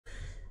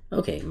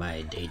Okay,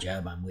 my day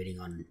job, I'm waiting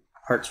on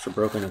parts for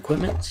broken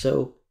equipment,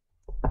 so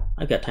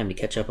I've got time to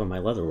catch up on my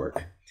leather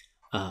work.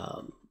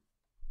 Um,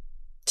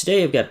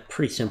 Today I've got a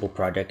pretty simple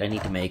project. I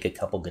need to make a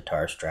couple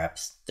guitar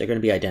straps. They're going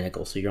to be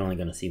identical, so you're only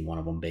going to see one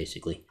of them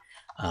basically.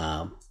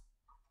 Um,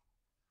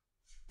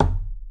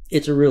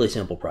 it's a really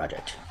simple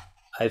project.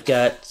 I've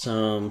got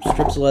some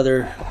strips of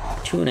leather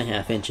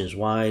 2.5 inches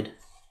wide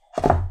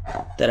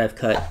that I've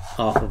cut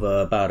off of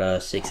about a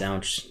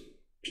 6-ounce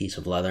piece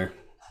of leather,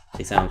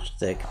 6-ounce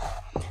thick.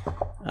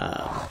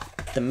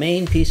 The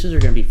main pieces are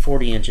going to be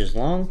 40 inches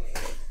long,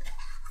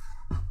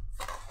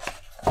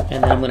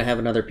 and then I'm going to have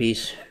another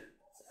piece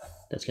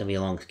that's going to be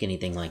a long skinny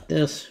thing like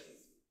this.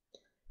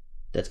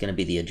 That's going to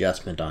be the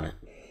adjustment on it.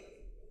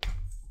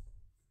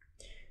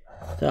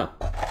 So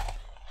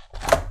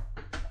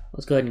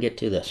let's go ahead and get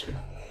to this.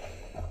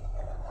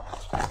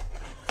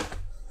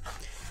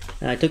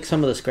 Now, I took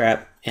some of the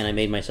scrap and I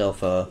made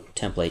myself a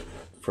template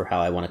for how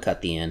I want to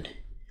cut the end.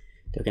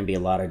 There can be a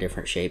lot of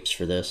different shapes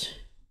for this.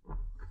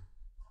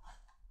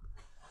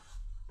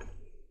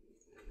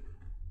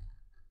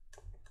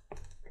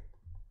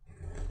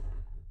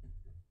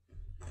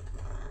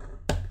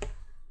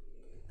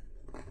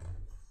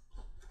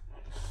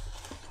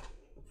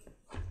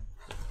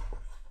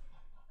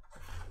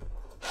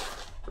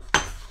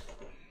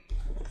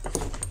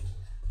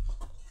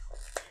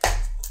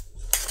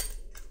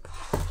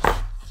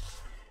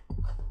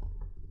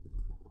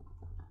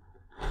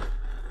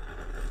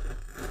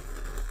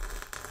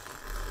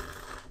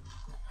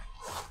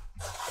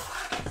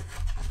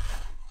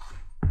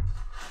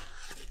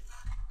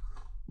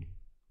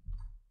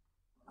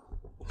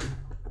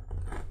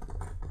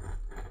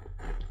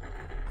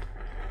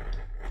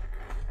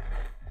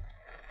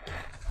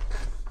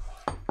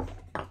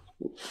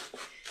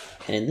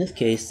 And in this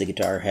case, the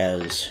guitar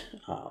has,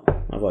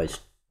 I've always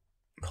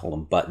called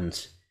them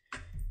buttons.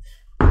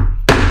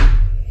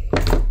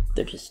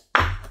 They're just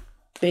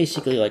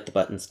basically like the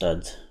button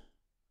studs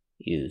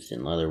used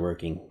in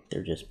leatherworking.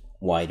 They're just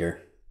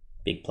wider,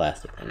 big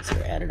plastic things that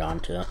are added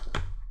onto it.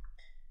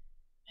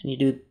 And you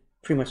do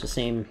pretty much the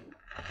same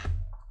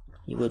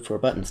you would for a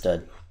button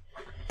stud.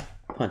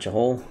 Punch a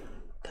hole,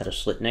 cut a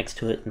slit next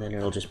to it, and then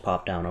it'll just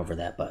pop down over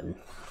that button.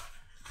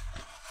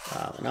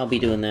 And I'll be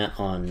doing that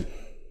on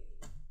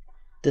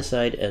this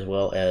side as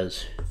well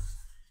as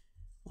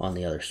on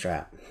the other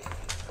strap.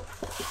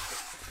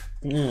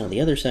 Now, the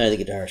other side of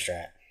the guitar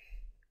strap,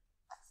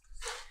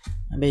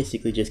 I'm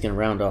basically just going to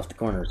round off the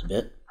corners a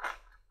bit.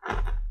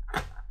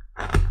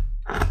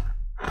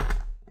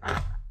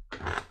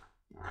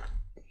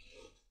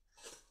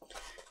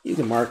 You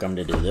can mark them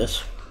to do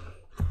this.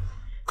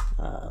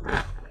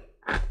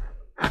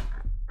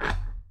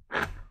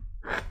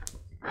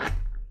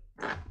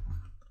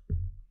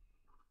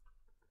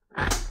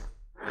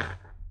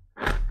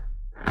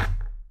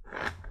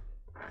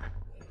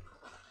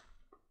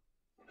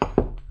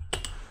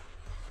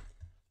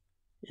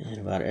 And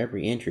about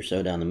every inch or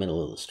so down the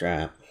middle of the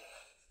strap,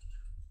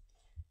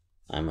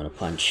 I'm going to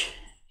punch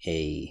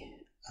a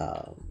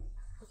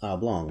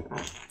oblong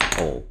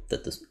hole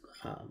that this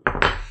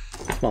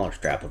smaller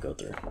strap will go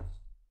through.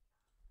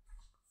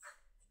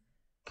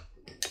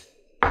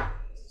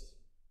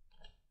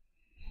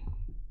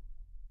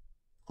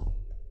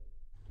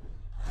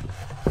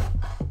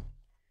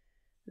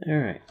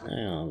 Alright,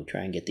 now we'll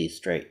try and get these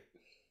straight.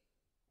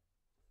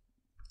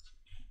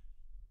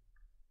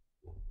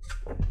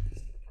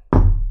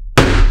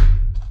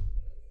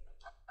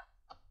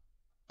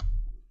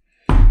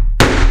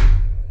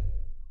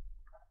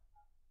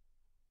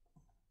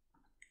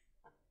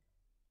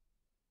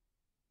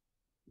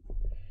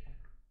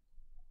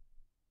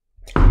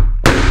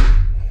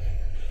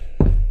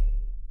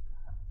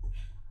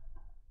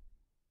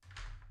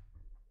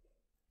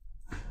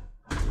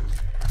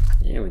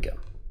 There we go.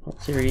 Whole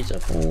series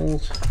of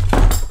holes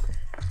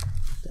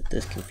that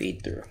this can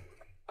feed through.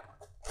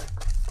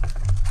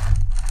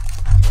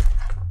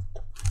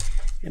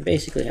 And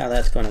basically how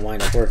that's going to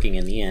wind up working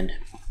in the end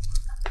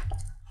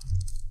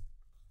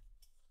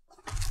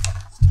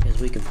is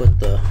we can put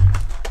the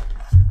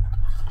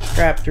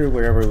strap through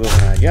wherever we want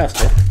to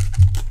adjust it.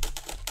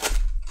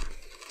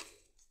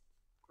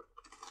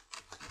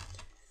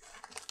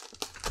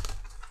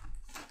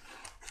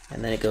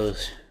 And then it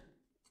goes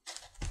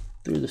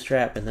through the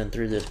strap and then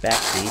through this back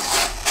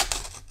piece.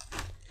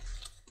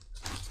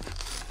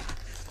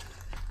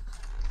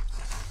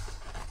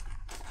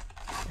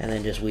 And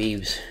then just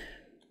weaves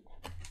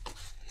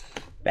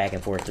back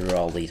and forth through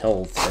all these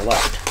holes that are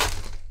left.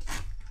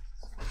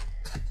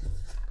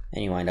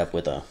 And you wind up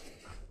with a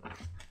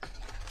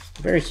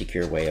very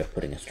secure way of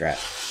putting a strap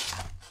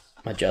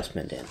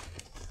adjustment in.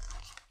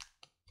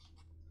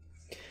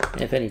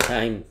 And if any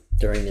time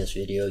during this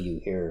video you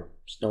hear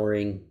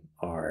snoring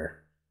or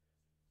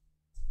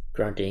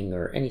grunting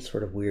or any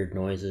sort of weird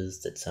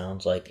noises that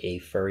sounds like a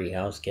furry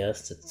house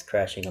guest that's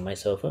crashing on my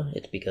sofa,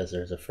 it's because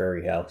there's a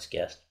furry house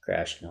guest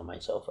crashing on my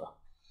sofa.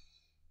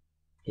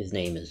 His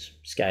name is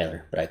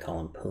Skylar, but I call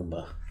him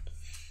Pumbaa.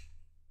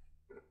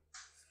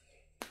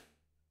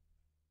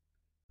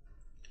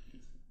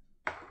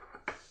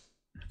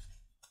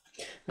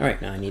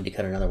 Alright, now I need to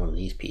cut another one of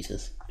these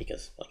pieces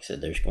because, like I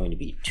said, there's going to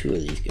be 2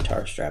 of these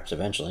guitar straps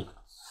eventually.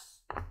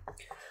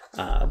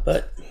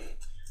 But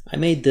I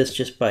made this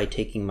just by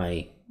taking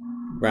my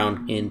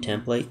round in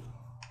template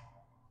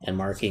and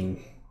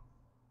marking,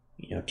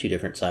 2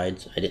 different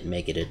sides. I didn't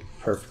make it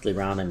perfectly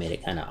round, I made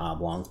it kind of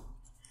oblong.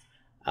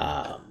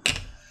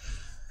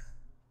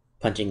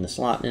 Punching the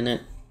slot in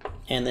it,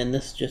 and then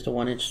this is just a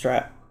 1-inch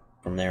strap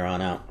from there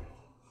on out,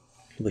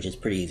 which is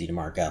pretty easy to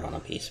mark out on a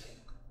piece.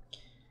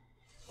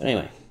 But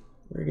anyway,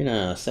 we're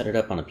gonna set it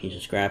up on a piece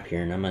of scrap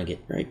here, and I'm gonna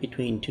get right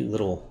between 2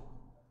 little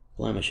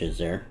blemishes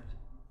there.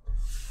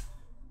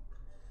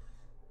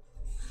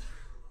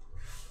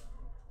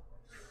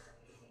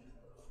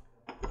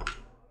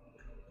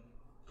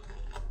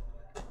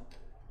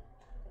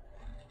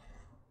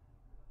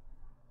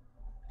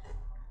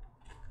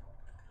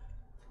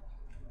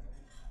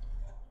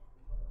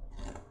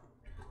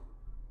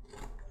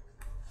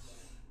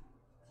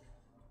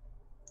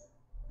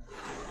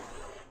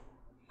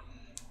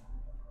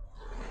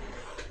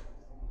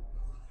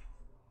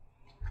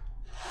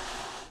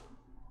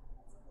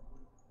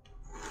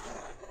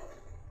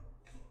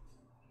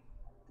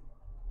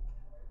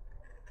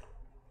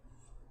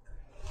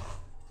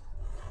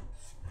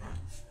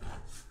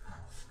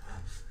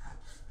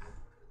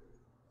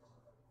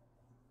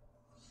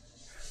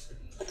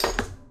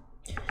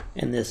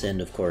 And this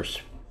end, of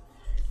course,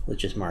 was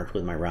just marked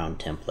with my round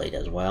template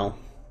as well.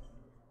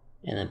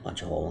 And then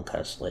punch a hole and cut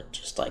a slit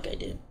just like I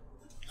did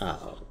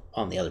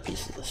on the other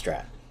pieces of the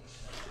strap.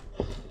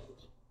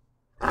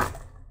 I'll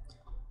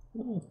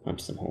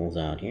punch some holes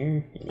out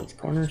here in these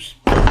corners.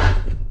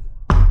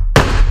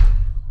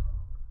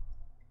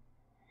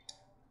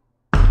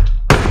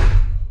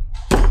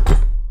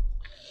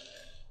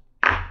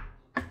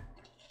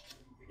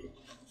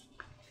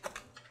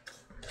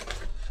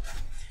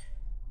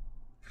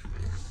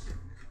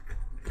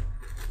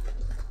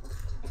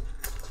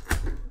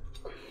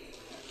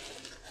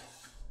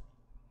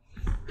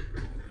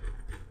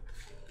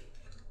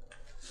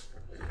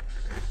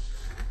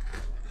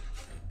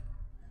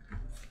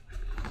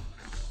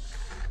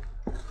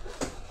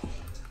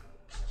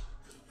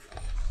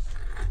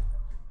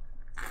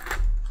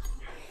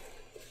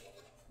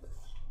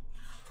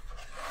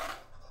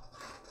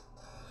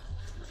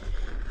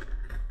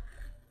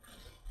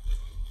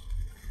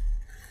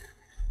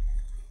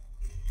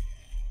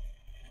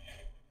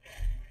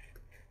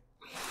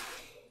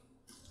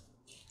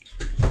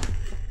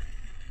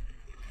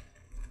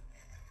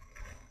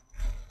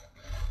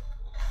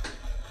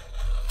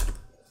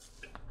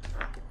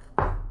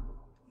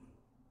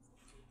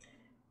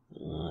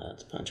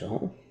 Let's punch a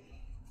hole.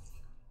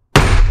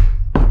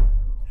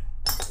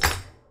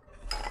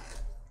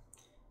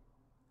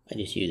 I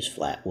just use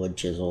flat wood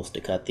chisels to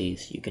cut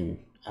these. You can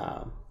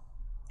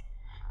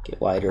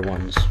get wider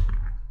ones.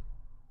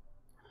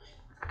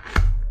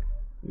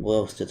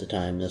 Most of the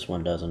time this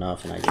one does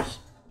enough, and I just,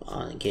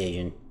 on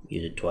occasion,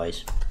 use it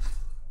twice.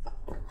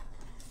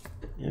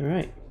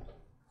 Alright,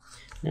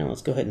 now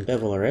let's go ahead and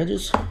bevel our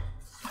edges.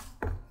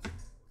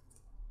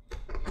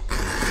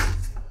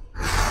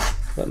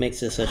 What makes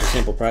this such a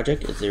simple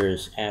project is there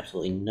is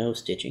absolutely no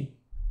stitching,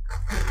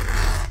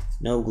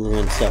 no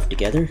gluing stuff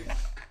together.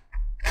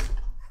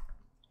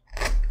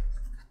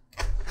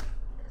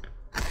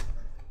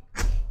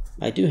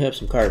 I do have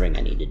some carving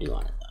I need to do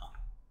on it though.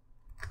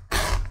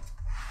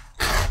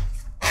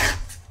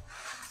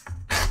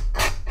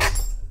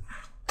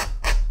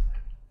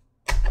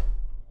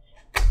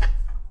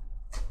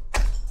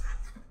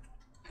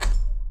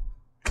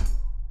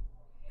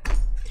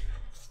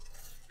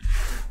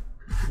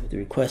 They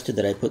requested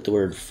that I put the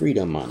word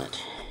freedom on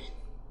it.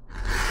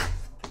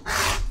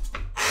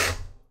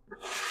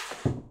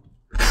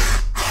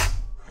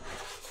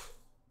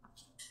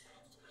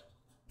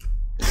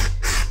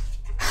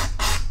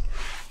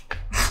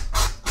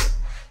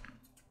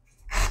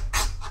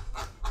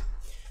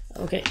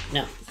 Okay,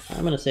 now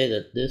I'm going to say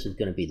that this is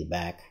going to be the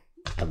back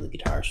of the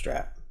guitar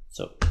strap,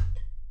 so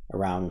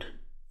around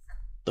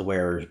the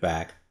wearer's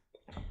back.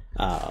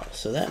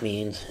 So that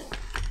means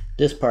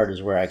this part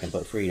is where I can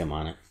put freedom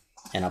on it.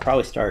 And I'll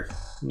probably start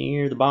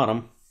near the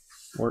bottom,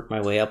 work my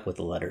way up with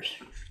the letters.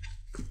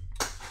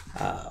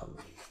 So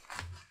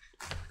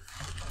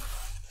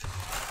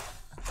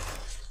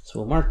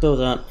we'll mark those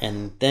up,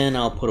 and then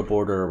I'll put a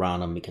border around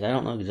them because I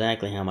don't know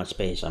exactly how much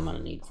space I'm going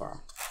to need for them.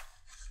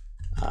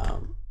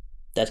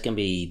 That's going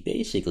to be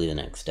basically the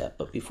next step.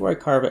 But before I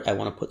carve it, I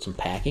want to put some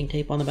packing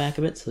tape on the back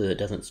of it so that it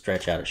doesn't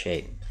stretch out of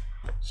shape.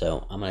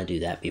 So I'm going to do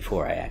that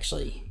before I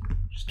actually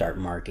start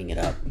marking it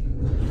up.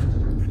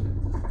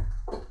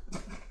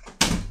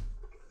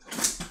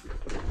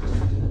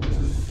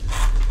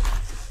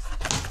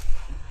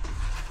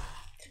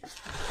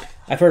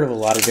 I've heard of a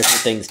lot of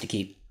different things to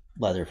keep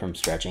leather from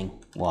stretching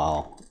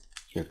while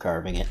you're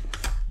carving it.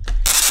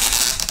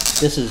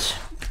 This is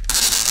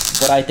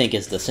what I think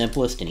is the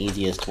simplest and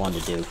easiest one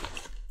to do.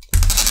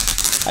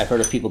 I've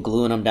heard of people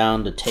gluing them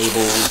down to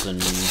tables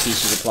and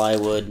pieces of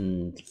plywood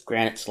and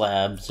granite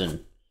slabs,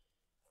 and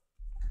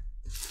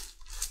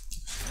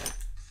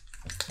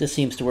this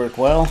seems to work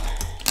well.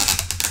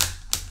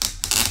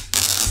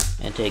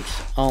 and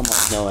takes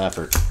almost no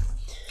effort.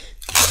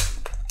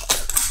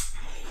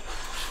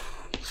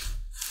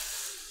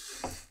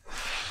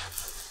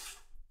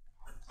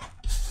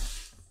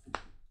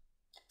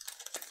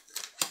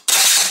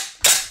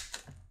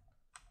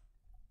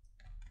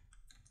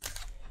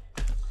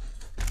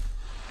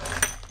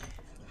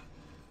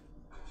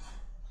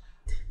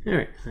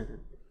 Alright,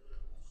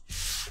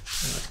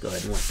 let's go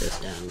ahead and wet this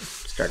down and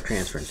start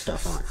transferring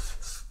stuff on.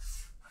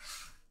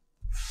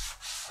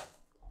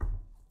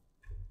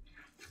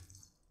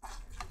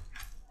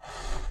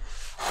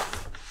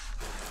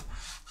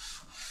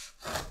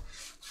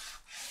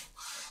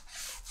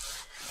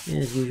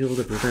 As usual,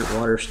 to prevent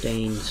water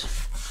stains,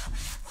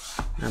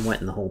 I'm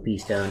wetting the whole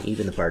piece down,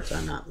 even the parts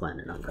I'm not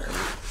planning on cutting.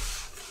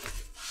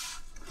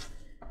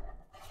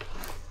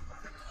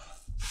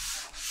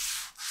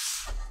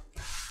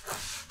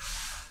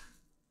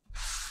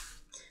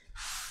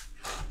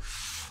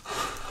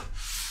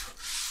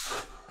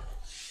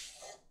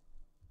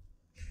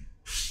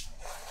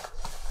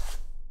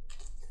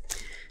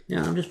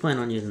 Now, I'm just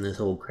planning on using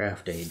this old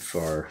craft aid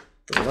for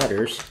the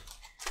letters,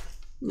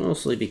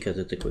 mostly because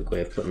it's a quick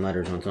way of putting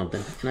letters on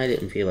something, and I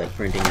didn't feel like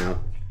printing out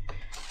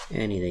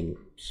anything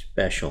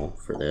special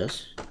for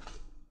this.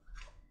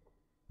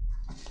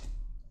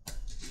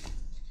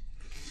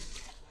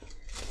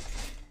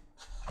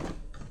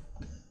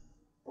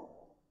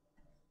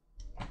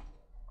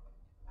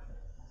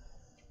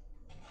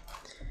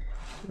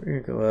 We're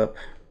going to go up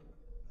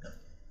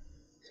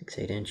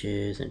 6-8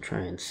 inches and try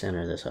and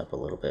center this up a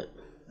little bit.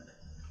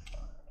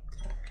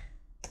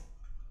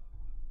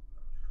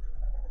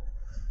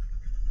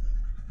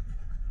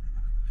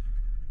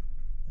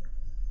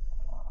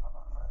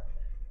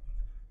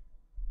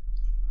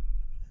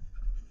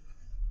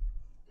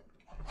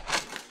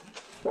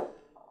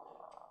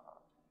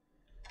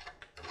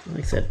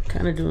 Like I said,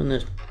 kind of doing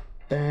this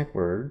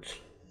backwards.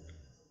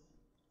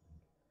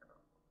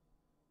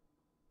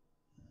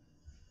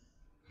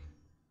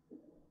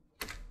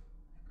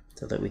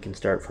 So that we can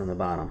start from the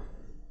bottom.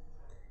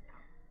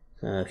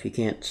 If you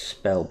can't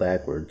spell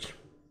backwards,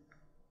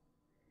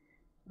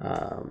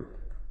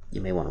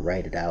 you may want to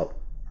write it out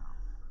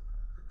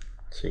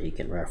so you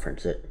can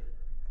reference it.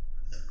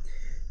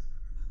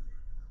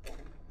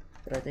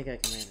 But I think I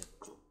can manage it.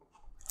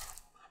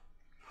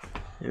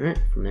 Alright,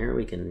 from there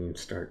we can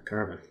start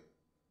carving.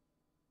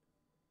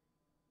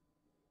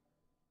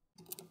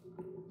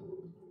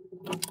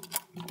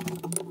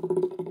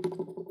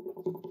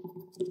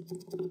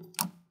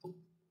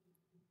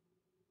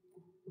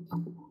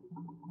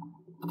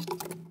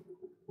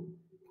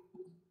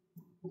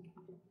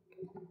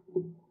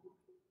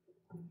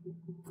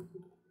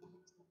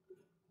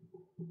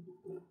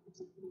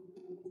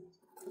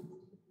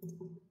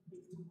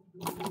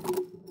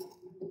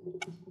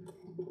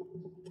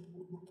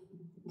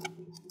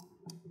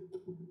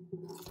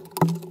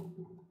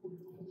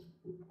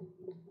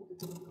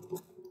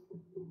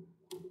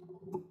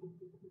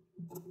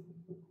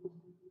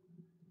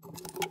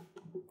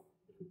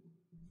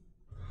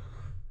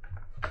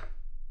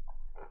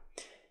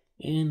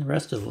 And the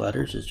rest of the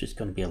letters is just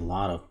going to be a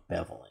lot of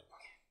beveling.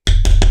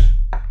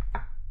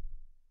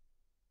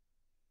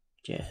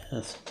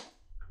 Just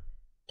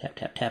tap,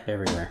 tap, tap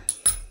everywhere.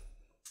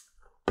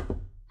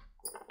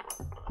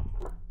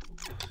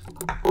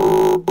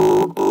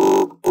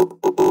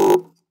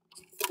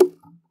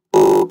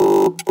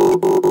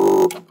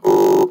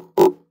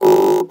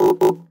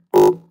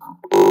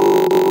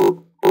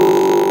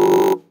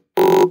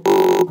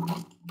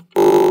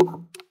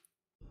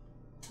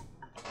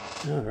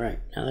 Alright,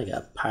 now that I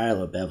got a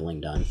pile of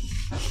beveling done,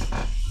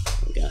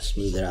 I'm going to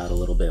smooth it out a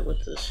little bit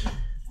with this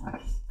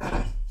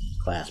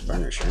glass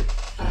burnisher.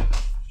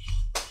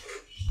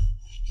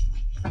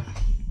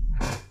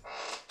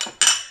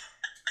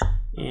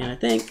 And I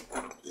think,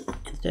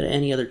 instead of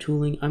any other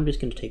tooling, I'm just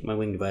going to take my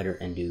wing divider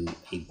and do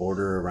a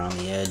border around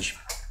the edge.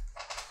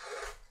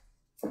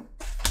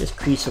 Just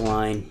crease a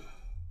line.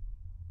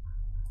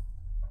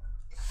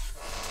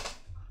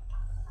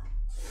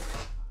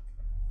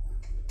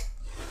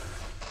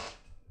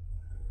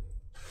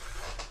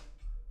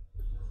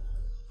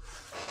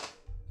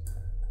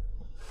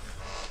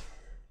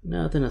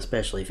 Nothing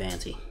especially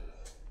fancy.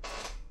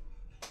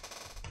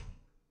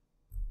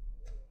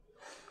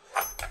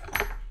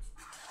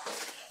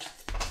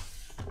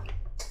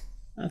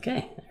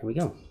 Okay, there we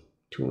go.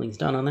 Tooling's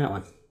done on that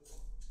one.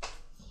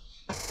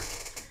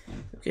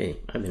 Okay,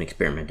 I've been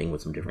experimenting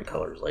with some different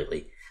colors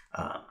lately.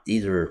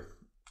 These are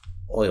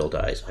oil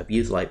dyes. I've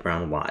used light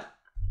brown a lot,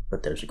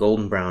 but there's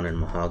golden brown and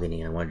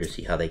mahogany. I wanted to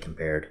see how they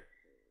compared.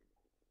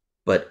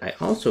 But I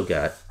also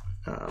got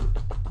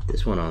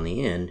this one on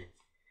the end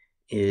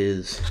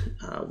is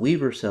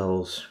Weaver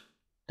sells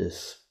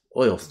this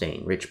oil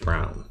stain, rich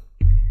brown.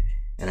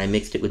 And I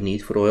mixed it with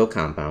Neatsfoot oil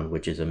compound,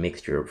 which is a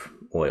mixture of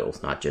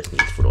oils, not just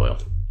Neatsfoot oil.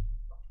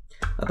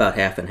 About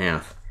half and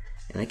half.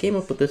 And I came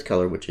up with this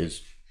color, which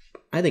is,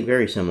 I think,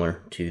 very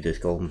similar to this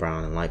golden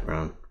brown and light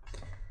brown.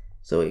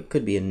 So it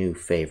could be a new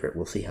favorite.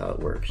 We'll see how it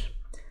works.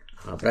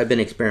 But I've been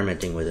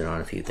experimenting with it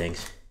on a few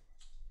things.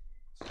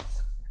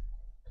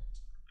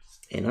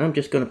 And I'm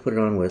just going to put it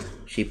on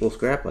with sheepwool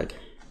scrap like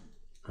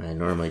I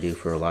normally do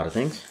for a lot of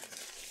things.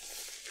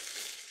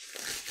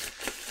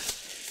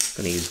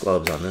 I'm going to use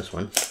gloves on this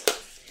one,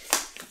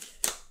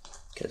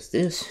 because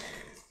this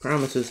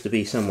promises to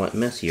be somewhat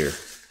messier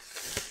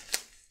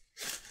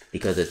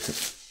because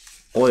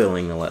it's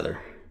oiling the leather.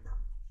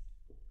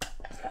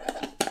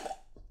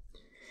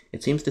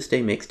 It seems to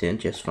stay mixed in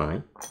just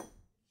fine.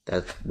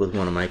 That was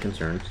one of my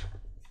concerns.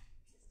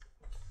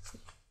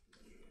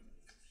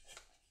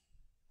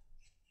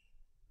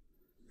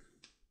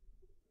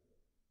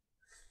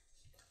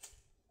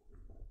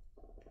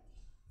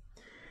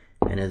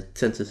 And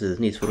since this is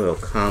Neatsfoot oil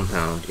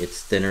compound,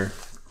 it's thinner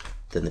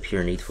than the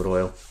pure Neatsfoot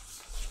oil.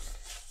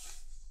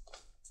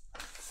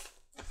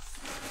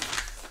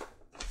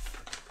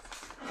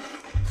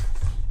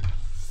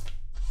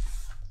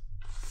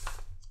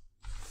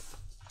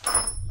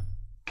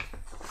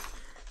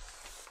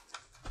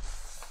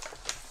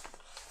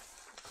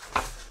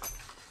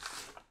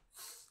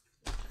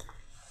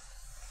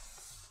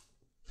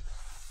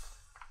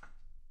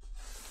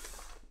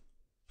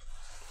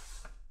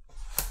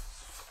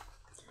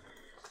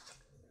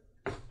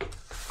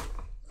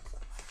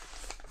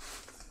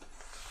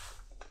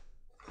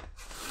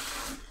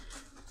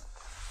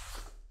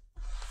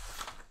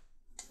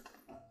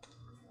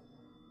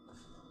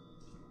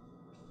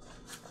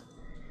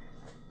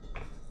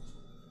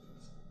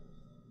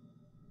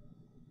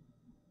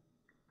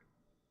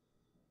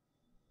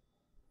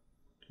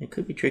 It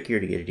could be trickier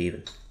to get it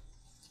even,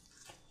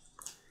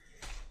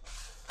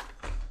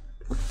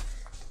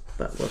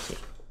 but we'll see.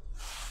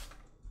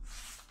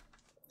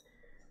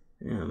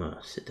 Now I'm going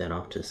to sit that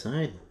off to the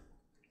side,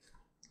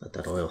 let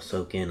that oil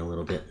soak in a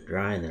little bit and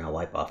dry, and then I'll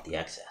wipe off the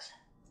excess.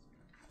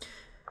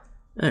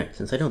 Alright,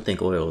 since I don't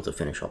think oil is a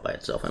finish all by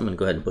itself, I'm going to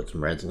go ahead and put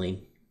some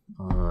Redzoline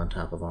on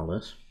top of all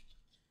this,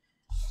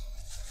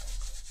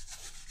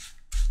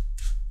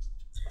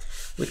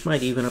 which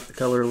might even up the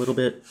color a little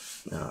bit.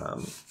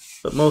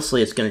 But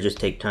mostly it's going to just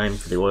take time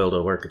for the oil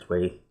to work its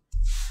way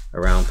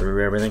around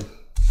through everything.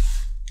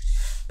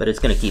 But it's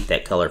going to keep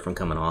that color from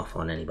coming off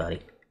on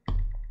anybody.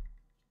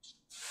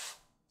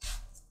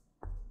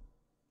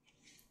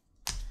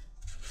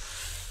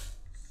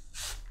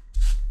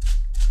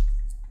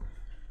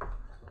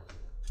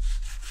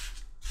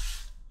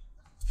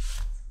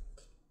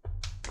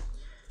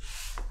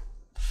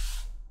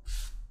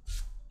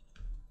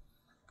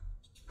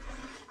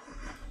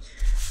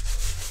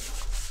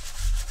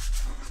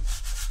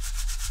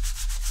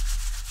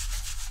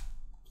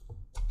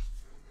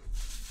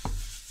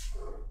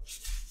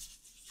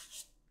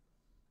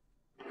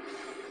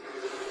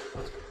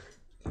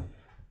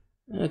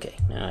 Okay,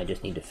 now I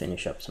just need to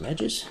finish up some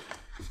edges,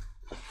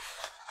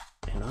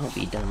 and I'll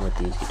be done with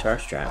these guitar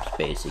straps.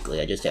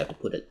 Basically, I just have to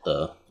put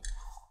the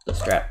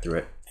strap through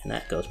it, and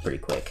that goes pretty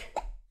quick.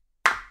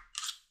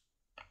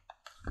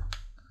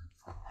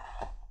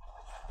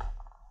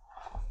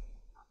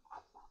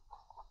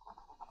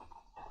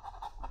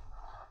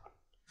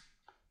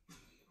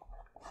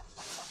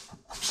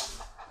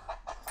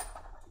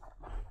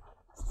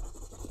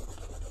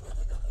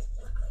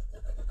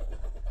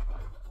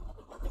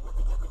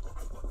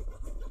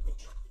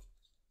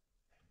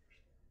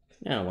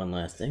 Now one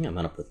last thing, I'm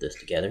going to put this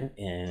together,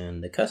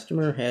 and the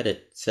customer had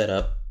it set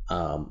up,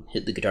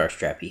 hit the guitar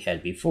strap he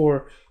had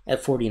before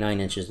at 49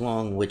 inches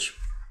long, which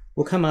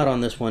will come out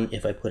on this one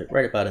if I put it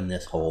right about in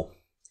this hole.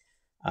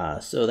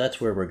 So that's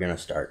where we're going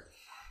to start.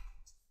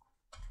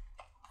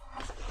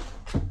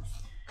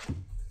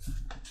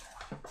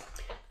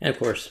 And of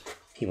course,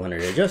 he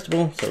wanted it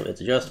adjustable, so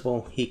it's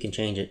adjustable. He can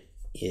change it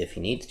if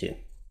he needs to.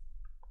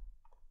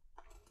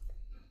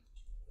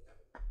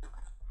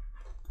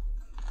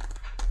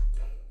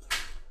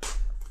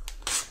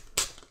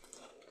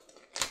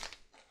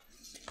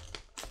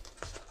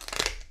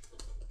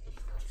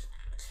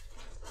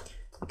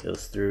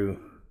 Goes through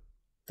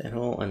that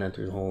hole and then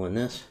through the hole in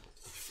this,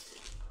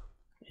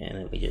 and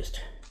then we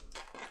just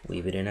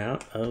weave it in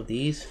out of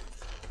these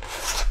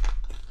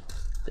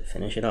to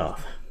finish it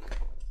off.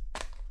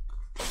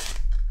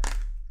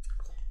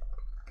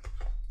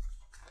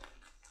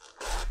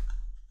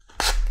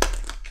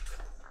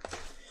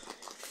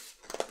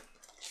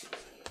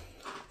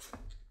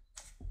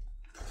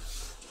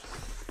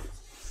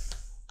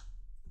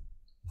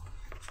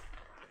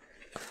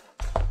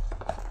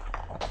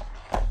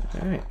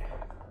 All right.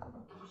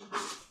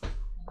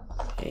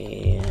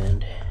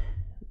 And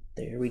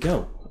there we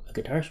go, a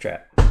guitar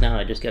strap. Now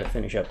I just got to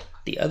finish up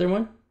the other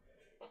one,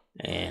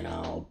 and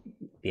I'll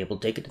be able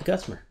to take it to the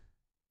customer.